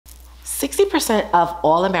60% of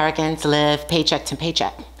all Americans live paycheck to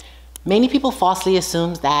paycheck. Many people falsely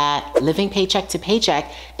assume that living paycheck to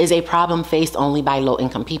paycheck is a problem faced only by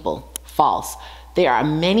low-income people. False. There are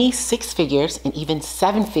many six-figures and even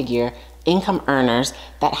seven-figure income earners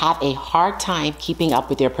that have a hard time keeping up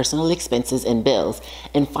with their personal expenses and bills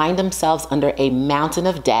and find themselves under a mountain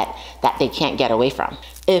of debt that they can't get away from.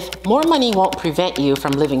 If more money won't prevent you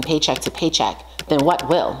from living paycheck to paycheck, then what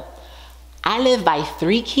will? I live by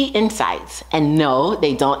 3 key insights, and no,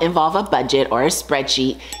 they don't involve a budget or a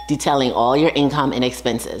spreadsheet detailing all your income and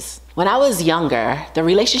expenses. When I was younger, the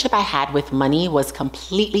relationship I had with money was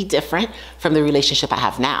completely different from the relationship I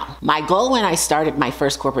have now. My goal when I started my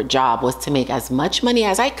first corporate job was to make as much money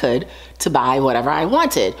as I could to buy whatever I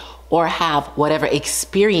wanted or have whatever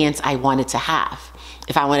experience I wanted to have.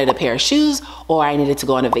 If I wanted a pair of shoes, or I needed to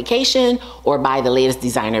go on a vacation, or buy the latest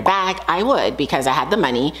designer bag, I would, because I had the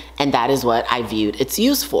money, and that is what I viewed its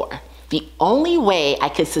use for. The only way I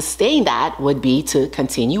could sustain that would be to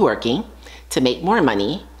continue working, to make more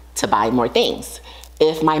money, to buy more things.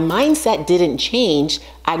 If my mindset didn't change,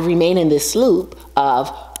 I'd remain in this loop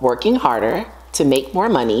of working harder to make more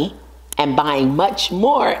money and buying much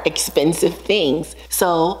more expensive things.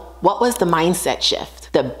 So what was the mindset shift?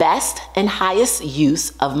 The best and highest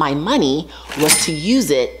use of my money was to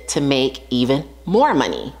use it to make even more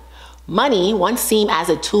money. Money, once seen as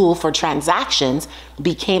a tool for transactions,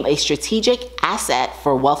 became a strategic asset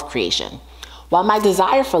for wealth creation. While my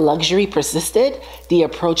desire for luxury persisted, the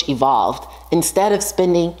approach evolved. Instead of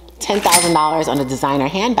spending $10,000 on a designer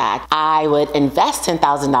handbag, I would invest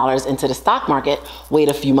 $10,000 into the stock market, wait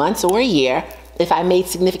a few months or a year. If I made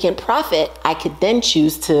significant profit, I could then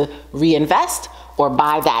choose to reinvest or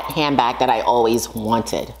buy that handbag that I always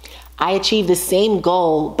wanted. I achieved the same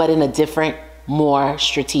goal, but in a different, more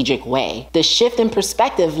strategic way. The shift in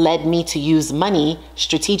perspective led me to use money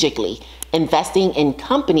strategically, investing in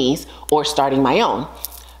companies or starting my own.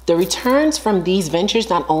 The returns from these ventures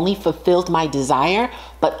not only fulfilled my desire,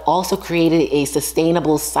 but also created a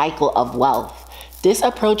sustainable cycle of wealth. This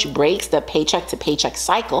approach breaks the paycheck to paycheck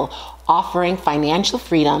cycle, offering financial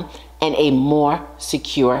freedom and a more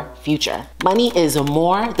secure future. Money is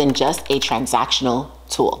more than just a transactional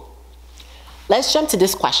tool. Let's jump to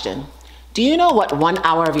this question. Do you know what 1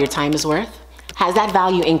 hour of your time is worth? Has that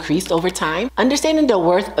value increased over time? Understanding the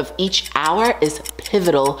worth of each hour is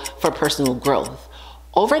pivotal for personal growth.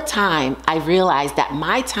 Over time, I realized that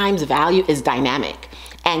my time's value is dynamic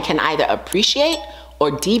and can either appreciate or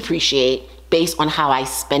depreciate based on how I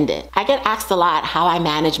spend it. I get asked a lot how I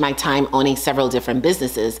manage my time owning several different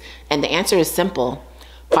businesses, and the answer is simple.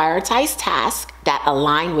 Prioritize tasks that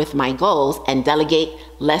align with my goals and delegate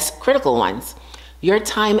less critical ones. Your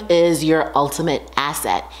time is your ultimate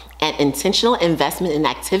asset, and intentional investment in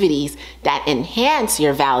activities that enhance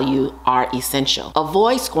your value are essential.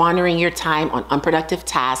 Avoid squandering your time on unproductive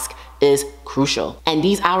tasks is crucial. And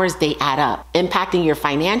these hours, they add up, impacting your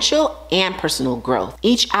financial and personal growth.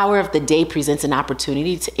 Each hour of the day presents an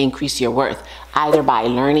opportunity to increase your worth, either by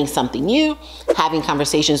learning something new, having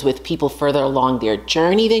conversations with people further along their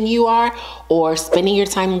journey than you are, or spending your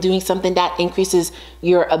time doing something that increases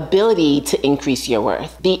your ability to increase your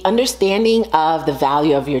worth. The understanding of the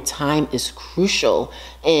value of your time is crucial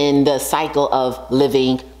in the cycle of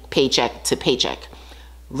living paycheck to paycheck.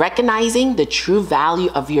 Recognizing the true value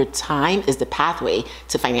of your time is the pathway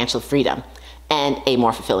to financial freedom and a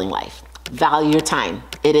more fulfilling life. Value your time.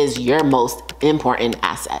 It is your most important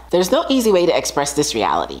asset. There's no easy way to express this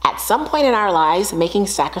reality. At some point in our lives, making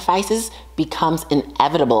sacrifices becomes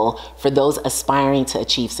inevitable for those aspiring to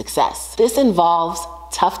achieve success. This involves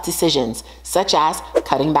tough decisions, such as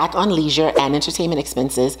cutting back on leisure and entertainment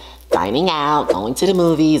expenses, dining out, going to the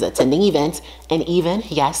movies, attending events, and even,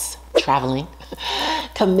 yes, traveling.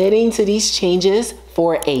 Committing to these changes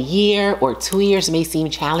for a year or 2 years may seem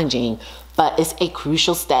challenging, but it's a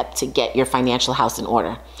crucial step to get your financial house in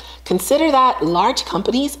order. Consider that large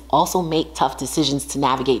companies also make tough decisions to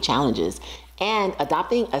navigate challenges, and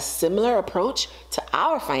adopting a similar approach to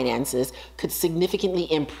our finances could significantly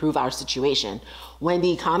improve our situation. When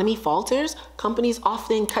the economy falters, companies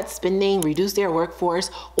often cut spending, reduce their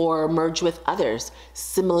workforce, or merge with others.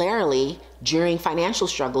 Similarly, during financial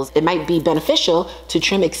struggles, it might be beneficial to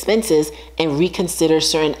trim expenses and reconsider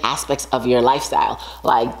certain aspects of your lifestyle,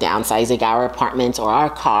 like downsizing our apartment or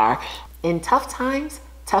our car. In tough times,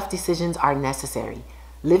 tough decisions are necessary.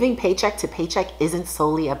 Living paycheck to paycheck isn't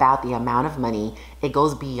solely about the amount of money, it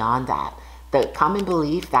goes beyond that. The common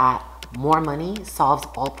belief that more money solves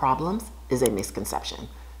all problems is a misconception.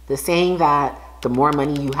 The saying that the more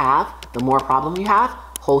money you have, the more problem you have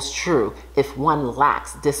holds true if one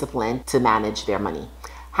lacks discipline to manage their money.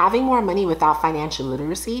 Having more money without financial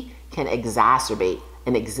literacy can exacerbate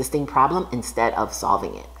an existing problem instead of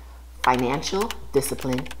solving it. Financial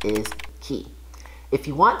discipline is key. If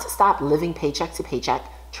you want to stop living paycheck to paycheck,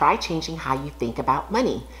 try changing how you think about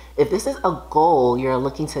money. If this is a goal you're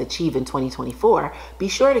looking to achieve in 2024, be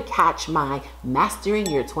sure to catch my Mastering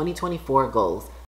Your 2024 Goals